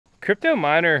Crypto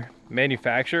miner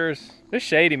manufacturers, they're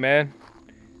shady, man.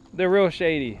 They're real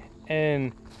shady.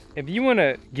 And if you want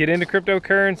to get into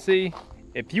cryptocurrency,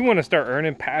 if you want to start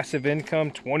earning passive income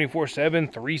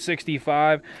 24/7,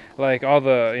 365, like all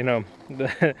the, you know,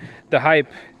 the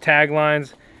hype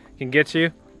taglines can get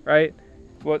you, right?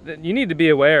 Well, you need to be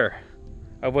aware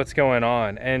of what's going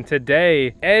on. And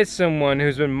today, as someone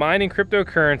who's been mining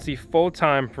cryptocurrency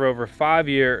full-time for over 5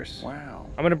 years, wow,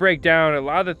 I'm gonna break down a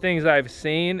lot of the things I've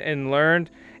seen and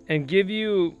learned and give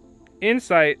you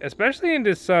insight, especially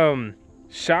into some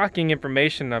shocking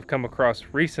information I've come across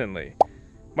recently.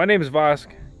 My name is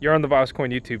Vosk, you're on the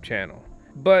VoskCoin YouTube channel.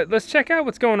 But let's check out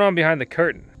what's going on behind the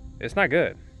curtain. It's not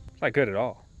good. It's not good at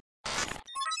all.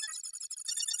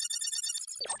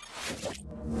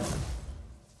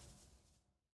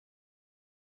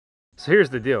 So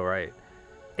here's the deal, right?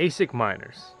 ASIC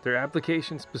miners, they're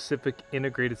application-specific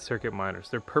integrated circuit miners.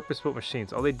 They're purpose-built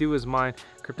machines. All they do is mine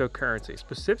cryptocurrency,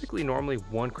 specifically normally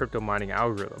one crypto mining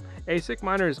algorithm. ASIC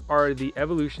miners are the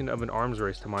evolution of an arms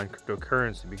race to mine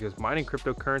cryptocurrency, because mining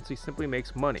cryptocurrency simply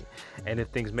makes money. And if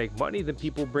things make money, then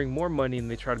people bring more money and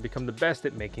they try to become the best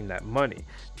at making that money.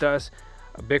 Thus,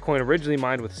 Bitcoin originally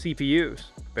mined with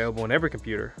CPUs, available on every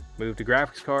computer, moved to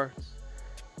graphics cards,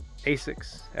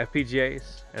 ASICs,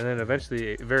 FPGAs, and then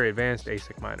eventually very advanced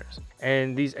ASIC miners.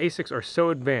 And these ASICs are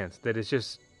so advanced that it's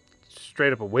just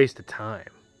straight up a waste of time,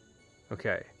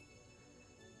 okay,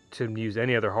 to use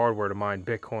any other hardware to mine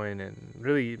Bitcoin and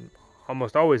really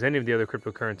almost always any of the other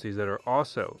cryptocurrencies that are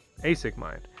also ASIC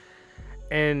mined.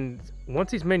 And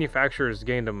once these manufacturers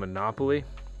gained a monopoly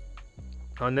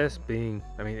on this, being,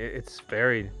 I mean, it's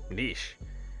very niche,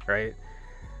 right?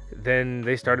 Then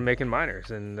they started making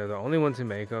miners, and they're the only ones who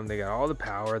make them. They got all the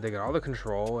power, they got all the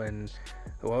control, and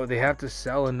well, they have to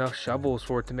sell enough shovels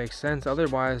for it to make sense.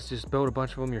 Otherwise, just build a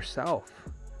bunch of them yourself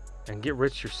and get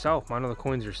rich yourself, mine all the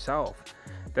coins yourself.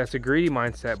 That's a greedy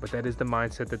mindset, but that is the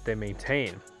mindset that they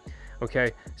maintain.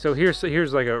 Okay, so here's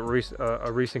like a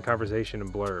recent conversation in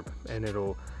Blurb, and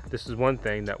this is one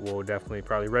thing that will definitely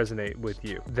probably resonate with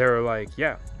you. They're like,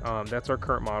 yeah, that's our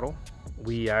current model.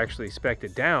 We actually spec'd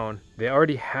it down. They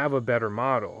already have a better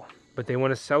model, but they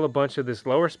want to sell a bunch of this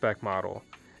lower spec model,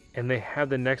 and they have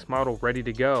the next model ready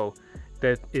to go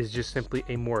that is just simply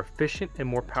a more efficient and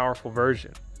more powerful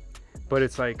version. But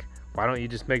it's like, why don't you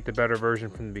just make the better version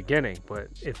from the beginning? But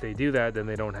if they do that, then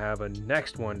they don't have a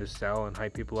next one to sell and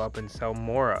hype people up and sell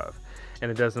more of.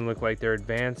 And it doesn't look like they're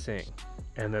advancing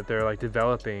and that they're like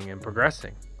developing and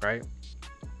progressing, right?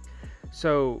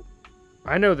 So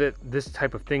I know that this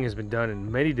type of thing has been done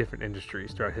in many different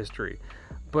industries throughout history,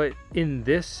 but in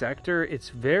this sector, it's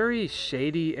very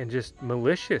shady and just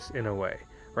malicious in a way,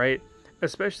 right?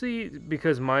 Especially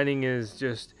because mining is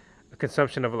just a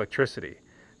consumption of electricity.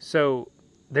 So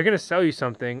they're going to sell you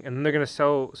something, and then they're going to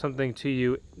sell something to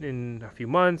you in a few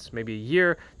months, maybe a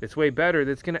year, that's way better,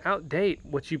 that's going to outdate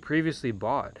what you previously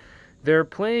bought. They're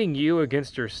playing you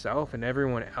against yourself and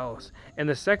everyone else. And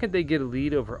the second they get a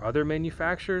lead over other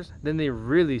manufacturers, then they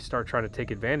really start trying to take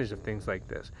advantage of things like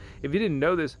this. If you didn't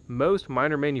know this, most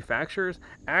miner manufacturers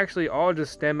actually all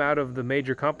just stem out of the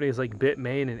major companies like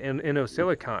Bitmain and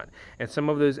InnoSilicon. And some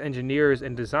of those engineers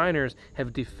and designers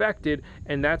have defected,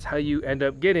 and that's how you end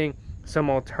up getting some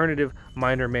alternative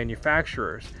miner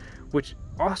manufacturers, which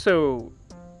also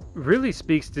really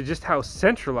speaks to just how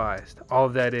centralized all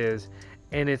of that is.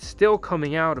 And it's still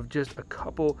coming out of just a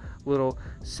couple little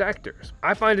sectors.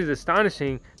 I find it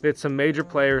astonishing that some major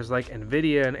players like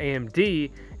Nvidia and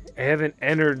AMD haven't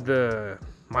entered the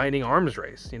mining arms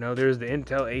race. You know, there's the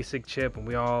Intel ASIC chip, and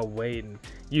we all wait, and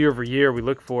year over year we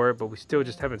look for it, but we still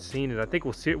just haven't seen it. I think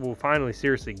we'll finally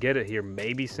seriously get it here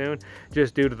maybe soon,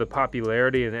 just due to the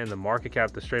popularity and the market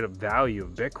cap, the straight up value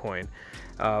of Bitcoin.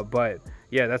 But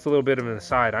yeah, that's a little bit of an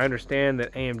aside. I understand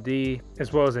that AMD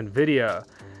as well as Nvidia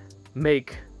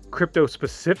make crypto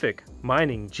specific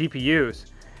mining GPUs,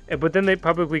 but then they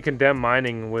publicly condemn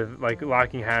mining with like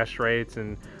locking hash rates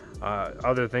and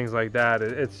other things like that.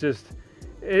 It's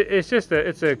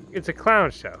a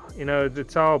clown show, you know.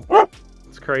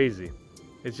 It's crazy.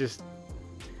 It's just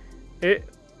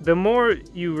the more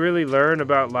you really learn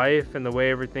about life and the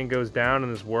way everything goes down in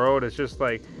this world, it's just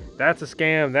like, that's a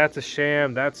scam, that's a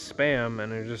sham, that's spam,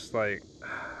 and it's just like,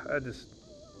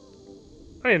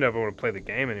 I didn't ever want to play the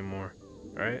game anymore,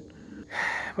 right?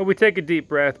 But we take a deep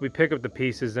breath, we pick up the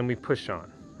pieces, and we push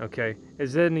on, okay?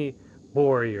 As any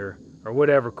warrior or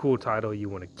whatever cool title you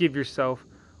want to give yourself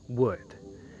would.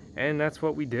 And that's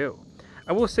what we do.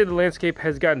 I will say the landscape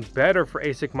has gotten better for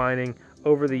ASIC mining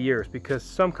over the years, because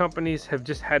some companies have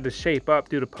just had to shape up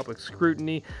due to public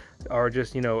scrutiny, or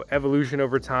just, you know, evolution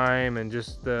over time, and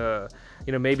just the,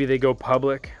 you know, maybe they go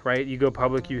public, right? You go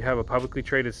public, you have a publicly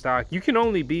traded stock. You can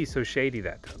only be so shady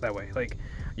that way. Like,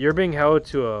 you're being held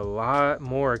to a lot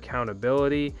more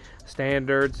accountability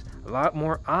standards, a lot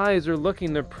more eyes are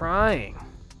looking, they're prying,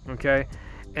 okay?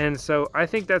 And so I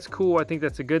think that's cool. I think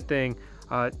that's a good thing,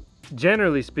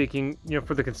 generally speaking, you know,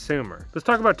 for the consumer. Let's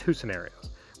talk about two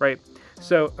scenarios, right?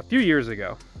 So a few years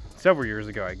ago, several years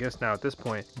ago, I guess now at this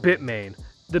point, Bitmain,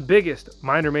 the biggest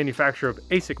miner manufacturer of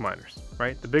ASIC miners,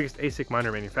 right? The biggest ASIC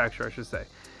miner manufacturer, I should say,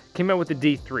 came out with the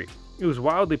D3. It was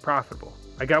wildly profitable.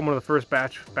 I got one of the first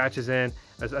batches in.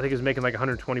 I think it was making like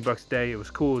 120 bucks a day. It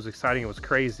was cool, it was exciting, it was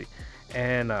crazy.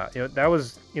 And you know, that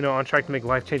was, you know, on track to make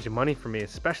life-changing money for me,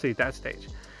 especially at that stage.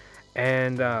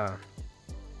 And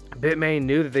Bitmain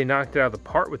knew that they knocked it out of the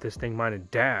park with this thing mining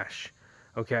Dash,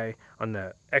 okay, on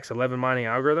the X11 mining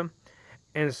algorithm.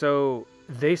 And so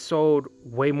they sold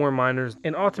way more miners,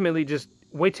 and ultimately just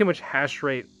way too much hash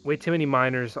rate, way too many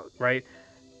miners, right,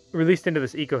 released into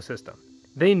this ecosystem.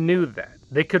 They knew that.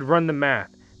 They could run the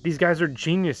math. These guys are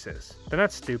geniuses. They're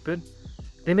not stupid.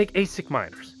 They make ASIC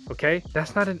miners, okay?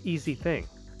 That's not an easy thing.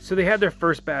 So they had their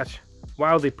first batch,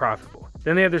 wildly profitable.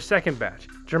 Then they had their second batch,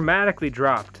 dramatically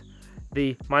dropped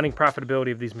the mining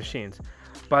profitability of these machines.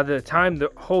 By the time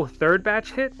the whole third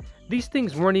batch hit, these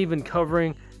things weren't even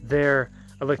covering their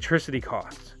electricity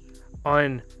costs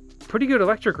on pretty good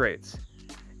electric rates.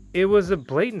 It was a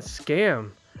blatant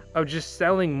scam of just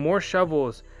selling more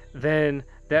shovels than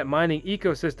that mining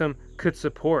ecosystem could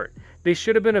support. They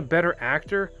should have been a better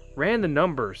actor, ran the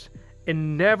numbers,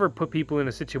 and never put people in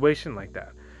a situation like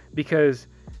that, because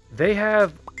they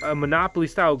have a monopoly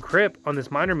style grip on this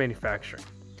miner manufacturing.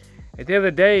 At the end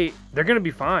of the day, they're going to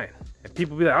be fine. If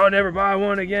people be like, I'll never buy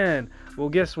one again. Well,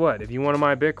 guess what? If you want to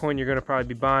buy Bitcoin, you're going to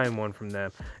probably be buying one from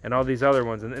them and all these other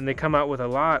ones. And they come out with a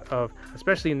lot of,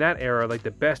 especially in that era, like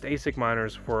the best ASIC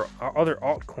miners for other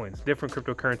altcoins, different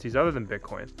cryptocurrencies other than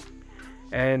Bitcoin.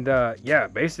 And yeah,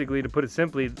 basically, to put it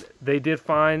simply, they did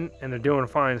fine and they're doing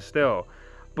fine still.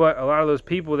 But a lot of those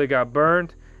people that got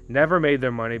burned never made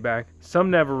their money back. Some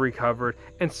never recovered,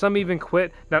 and some even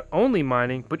quit not only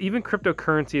mining, but even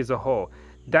cryptocurrency as a whole.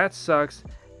 That sucks.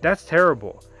 That's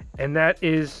terrible. And that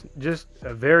is just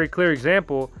a very clear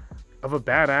example of a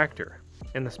bad actor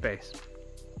in the space.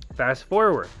 Fast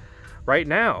forward. Right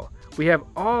now, we have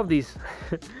all of these.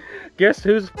 Guess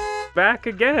who's back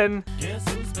again?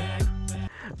 Guess who's back?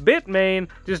 Bitmain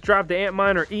just dropped the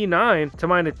Antminer E9 to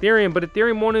mine Ethereum, but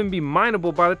Ethereum won't even be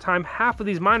mineable by the time half of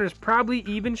these miners probably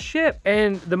even ship.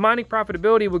 And the mining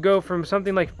profitability would go from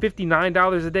something like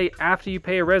 $59 a day after you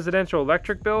pay a residential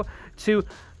electric bill to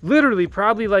literally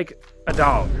probably like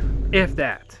 $1, if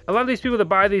that. A lot of these people that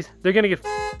buy these, they're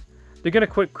gonna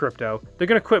quit crypto. They're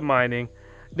gonna quit mining.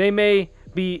 They may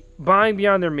be buying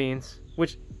beyond their means,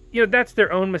 which, you know, that's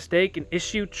their own mistake and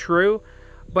issue, true,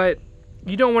 but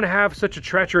you don't want to have such a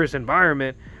treacherous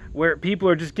environment where people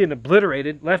are just getting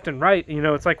obliterated left and right. You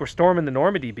know, it's like we're storming the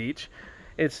Normandy beach.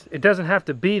 It doesn't have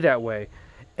to be that way,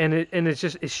 and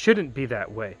it shouldn't be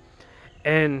that way.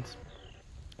 And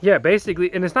yeah,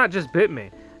 basically, and it's not just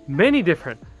Bitmain. Many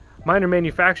different miner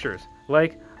manufacturers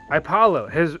like Apollo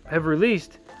have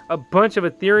released a bunch of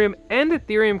Ethereum and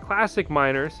Ethereum Classic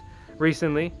miners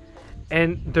recently,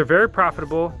 and they're very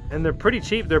profitable and they're pretty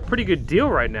cheap. They're a pretty good deal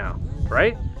right now,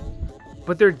 right?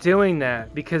 But they're doing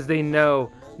that because they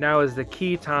know now is the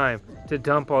key time to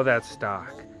dump all that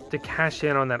stock, to cash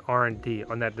in on that R&D,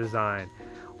 on that design.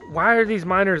 Why are these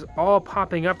miners all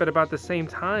popping up at about the same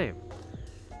time?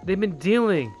 They've been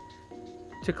dealing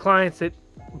to clients that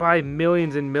buy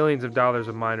millions and millions of dollars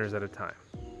of miners at a time,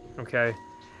 okay?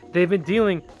 They've been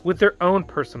dealing with their own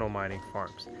personal mining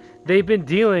farms. They've been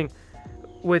dealing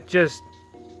with just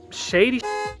shady,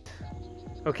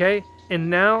 okay? And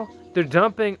now they're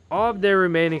dumping all of their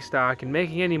remaining stock and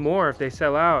making any more if they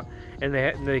sell out, and they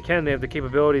have the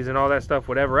capabilities and all that stuff,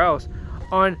 whatever else,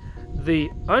 on the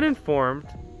uninformed,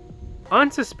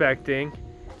 unsuspecting,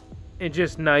 and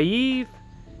just naive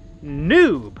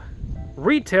noob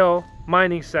retail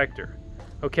mining sector.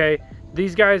 Okay,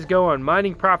 these guys go on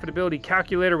mining profitability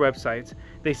calculator websites.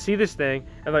 They see this thing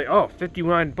and like, oh,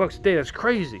 59 bucks a day, that's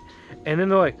crazy. And then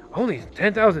they're like, only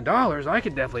 $10,000, I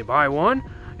could definitely buy one.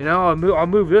 You know, I'll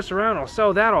move this around, I'll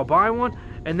sell that, I'll buy one,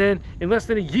 and then in less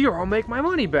than a year I'll make my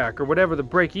money back, or whatever the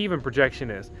break-even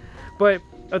projection is. But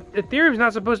Ethereum's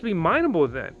not supposed to be mineable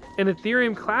then. And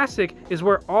Ethereum Classic is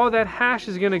where all that hash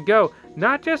is going to go,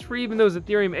 not just for even those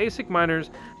Ethereum ASIC miners,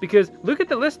 because look at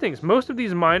the listings. Most of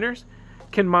these miners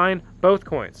can mine both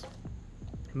coins.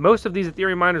 Most of these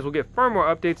Ethereum miners will get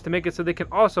firmware updates to make it so they can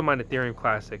also mine Ethereum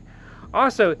Classic.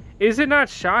 Also, is it not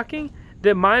shocking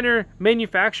that miner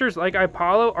manufacturers like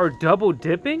Apollo are double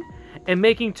dipping and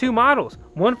making two models,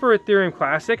 one for Ethereum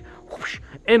Classic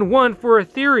and one for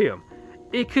Ethereum?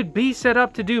 It could be set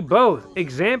up to do both.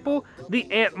 Example, the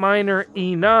Antminer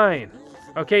E9.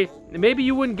 Okay, maybe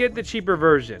you wouldn't get the cheaper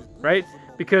version, right?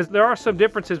 Because there are some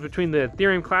differences between the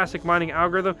Ethereum Classic mining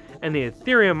algorithm and the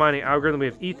Ethereum mining algorithm. We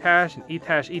have Ethash and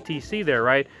Ethash ETC there,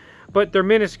 right? But they're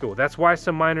minuscule. That's why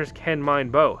some miners can mine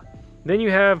both. Then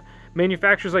you have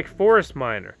manufacturers like Forest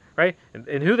Miner, right?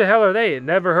 And who the hell are they?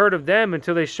 Never heard of them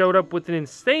until they showed up with an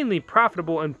insanely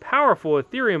profitable and powerful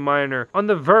Ethereum miner on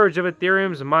the verge of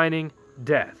Ethereum's mining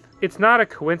death. It's not a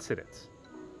coincidence.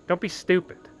 Don't be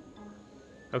stupid.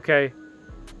 Okay?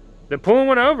 They're pulling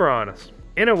one over on us.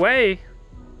 In a way,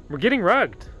 we're getting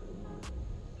rugged.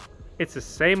 It's the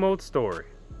same old story.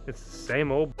 It's the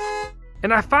same old.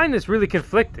 And I find this really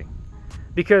conflicting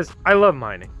because I love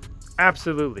mining.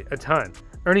 Absolutely, a ton.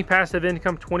 Earning passive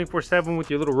income 24/7 with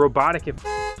your little robotic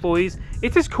employees,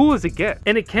 it's as cool as it gets.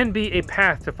 And it can be a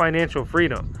path to financial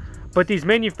freedom. But these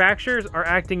manufacturers are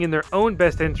acting in their own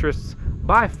best interests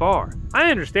by far.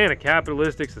 I understand a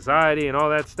capitalistic society and all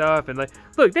that stuff, and like,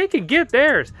 look, they can get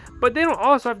theirs, but they don't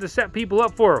also have to set people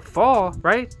up for a fall,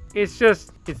 right? It's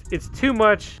just, it's too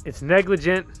much, it's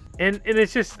negligent, and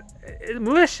it's just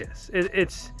malicious.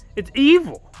 It's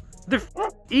evil. They're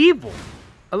evil.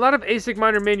 A lot of ASIC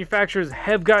miner manufacturers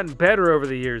have gotten better over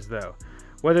the years though,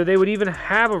 whether they would even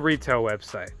have a retail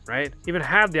website, right? Even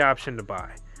have the option to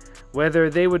buy. Whether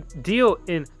they would deal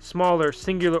in smaller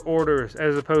singular orders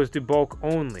as opposed to bulk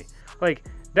only. Like,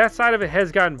 that side of it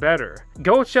has gotten better.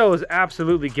 Goldshell is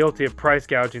absolutely guilty of price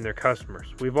gouging their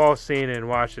customers. We've all seen it and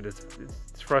watched it.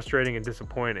 It's frustrating and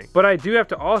disappointing. But I do have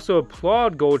to also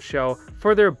applaud Goldshell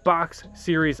for their box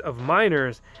series of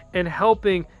miners and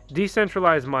helping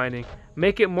decentralize mining,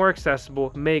 make it more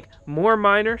accessible, make more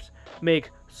miners, make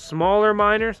smaller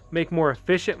miners, make more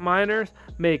efficient miners,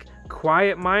 make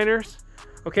quiet miners.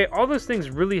 Okay, all those things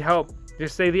really help,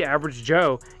 just say the average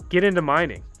Joe, get into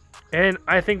mining. And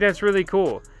I think that's really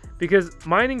cool because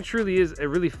mining truly is a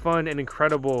really fun and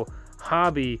incredible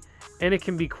hobby, and it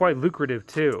can be quite lucrative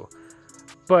too.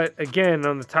 But again,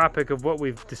 on the topic of what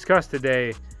we've discussed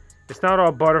today, it's not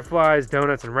all butterflies,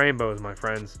 donuts, and rainbows, my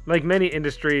friends. Like many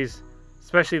industries,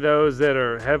 especially those that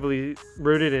are heavily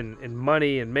rooted in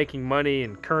money and making money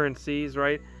and currencies,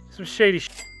 right? Some shady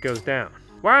shit goes down.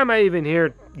 Why am I even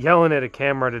here yelling at a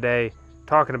camera today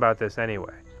talking about this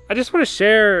anyway? I just want to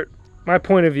share my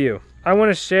point of view. I want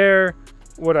to share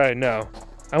what I know.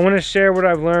 I want to share what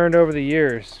I've learned over the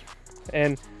years.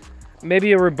 And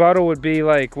maybe a rebuttal would be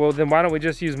like, well, then why don't we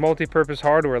just use multi-purpose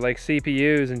hardware like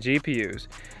CPUs and GPUs?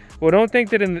 Well, don't think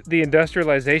that in the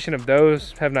industrialization of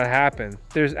those have not happened.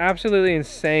 There's absolutely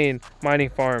insane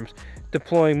mining farms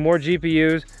deploying more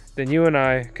GPUs than you and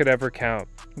I could ever count.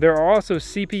 There are also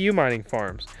CPU mining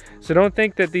farms. So don't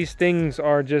think that these things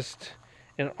are just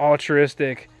an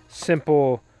altruistic,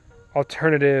 simple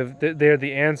alternative, that they're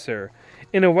the answer.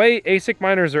 In a way, ASIC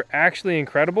miners are actually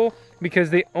incredible because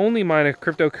they only mine a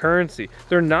cryptocurrency.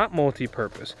 They're not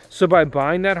multi-purpose. So by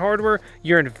buying that hardware,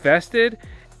 you're invested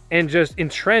and just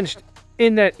entrenched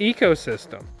in that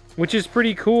ecosystem, which is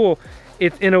pretty cool.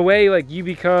 It's in a way like you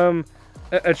become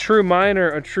a true miner,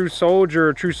 a true soldier,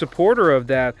 a true supporter of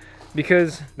that,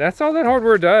 because that's all that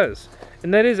hardware does.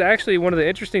 And that is actually one of the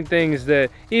interesting things that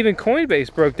even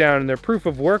Coinbase broke down in their proof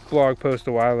of work blog post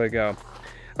a while ago.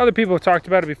 Other people have talked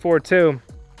about it before too,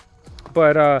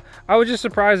 but I was just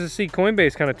surprised to see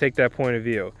Coinbase kind of take that point of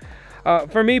view.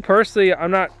 For me personally,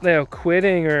 I'm not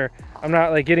quitting, or I'm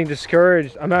not like getting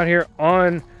discouraged. I'm out here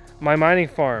on my mining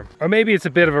farm, or maybe it's a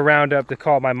bit of a roundup to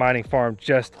call my mining farm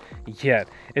just yet.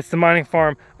 It's the mining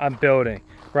farm I'm building,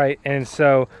 right? And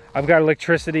so I've got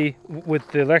electricity with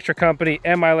the electric company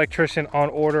and my electrician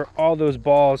on order. All those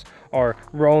balls are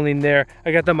rolling there.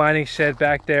 I got the mining shed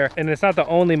back there, and it's not the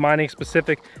only mining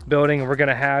specific building we're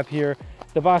gonna have here.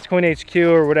 The VoskCoin HQ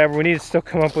or whatever, we need to still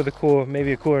come up with a cool,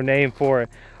 maybe a cooler name for it.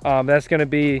 That's gonna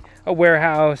be a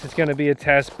warehouse, it's gonna be a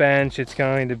test bench, it's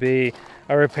going to be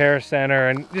a repair center,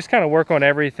 and just kind of work on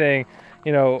everything,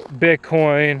 you know,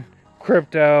 Bitcoin,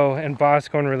 crypto, and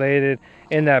VoskCoin related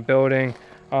in that building.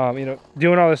 You know,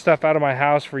 doing all this stuff out of my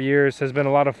house for years has been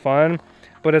a lot of fun,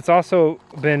 but it's also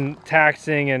been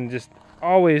taxing, and just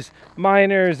always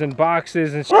miners and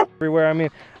boxes and shit everywhere. I mean,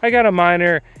 I got a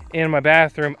miner in my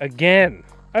bathroom again.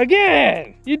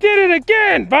 You did it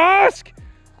again, Vosk!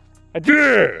 I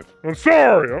did. I'm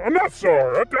sorry. I'm not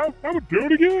sorry. I would do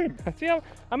it again. See,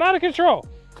 I'm out of control.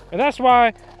 And that's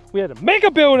why we had to make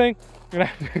a building and I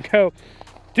have to go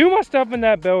do my stuff in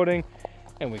that building,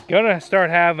 and we're gonna start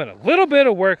having a little bit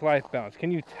of work-life balance.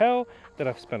 Can you tell that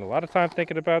I've spent a lot of time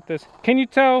thinking about this? Can you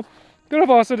tell that I've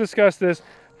also discussed this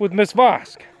with Miss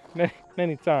Vosk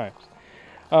many times?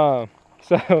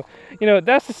 So, you know,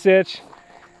 that's the sitch.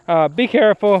 Be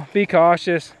careful, be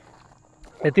cautious.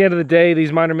 At the end of the day,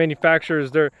 these miner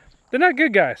manufacturers, they're not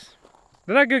good guys.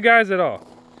 They're not good guys at all.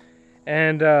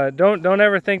 And don't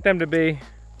ever think them to be.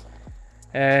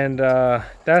 And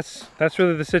that's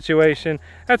really the situation.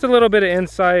 That's a little bit of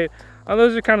insight.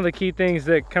 Those are kind of the key things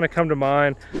that kind of come to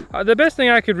mind. The best thing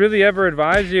I could really ever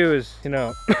advise you is, you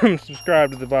know,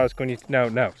 subscribe to the VoskCoin.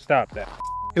 No, stop that.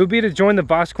 It would be to join the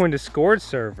VoskCoin Discord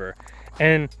server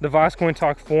and the VoskCoin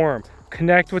Talk forum.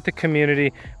 Connect with the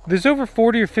community. There's over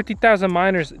 40 or 50,000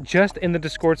 miners just in the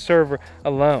Discord server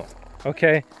alone,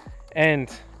 okay? And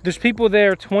there's people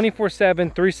there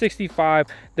 24/7, 365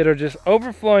 that are just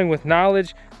overflowing with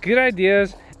knowledge, good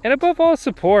ideas, and above all,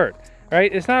 support,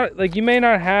 right? It's not like you may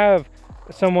not have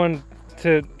someone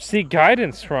to seek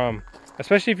guidance from,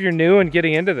 especially if you're new and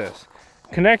getting into this.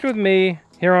 Connect with me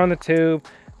here on the tube.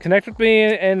 Connect with me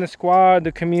and the squad,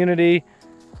 the community,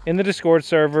 in the Discord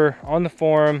server, on the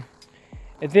forum.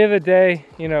 At the end of the day,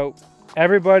 you know,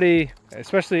 everybody,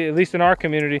 especially at least in our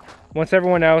community, wants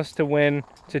everyone else to win,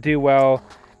 to do well,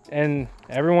 and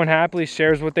everyone happily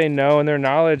shares what they know and their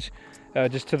knowledge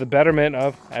just to the betterment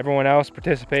of everyone else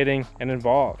participating and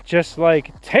involved. Just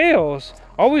like Tails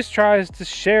always tries to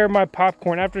share my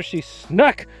popcorn after she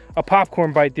snuck a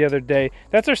popcorn bite the other day.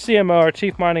 That's our CMO, our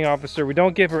Chief Mining Officer. We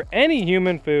don't give her any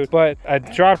human food, but I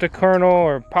dropped a kernel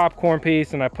or popcorn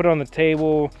piece and I put it on the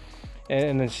table,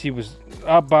 and then she was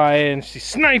up by it and she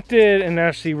sniped it, and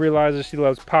now she realizes she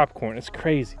loves popcorn. It's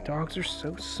crazy. Dogs are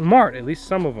so smart, at least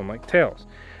some of them, like Tails.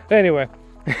 Anyway,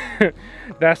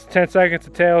 that's 10 seconds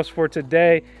of Tails for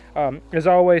today. As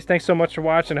always, thanks so much for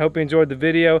watching. I hope you enjoyed the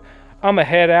video. I'm gonna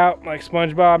head out like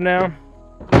SpongeBob now.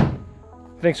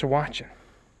 Thanks for watching.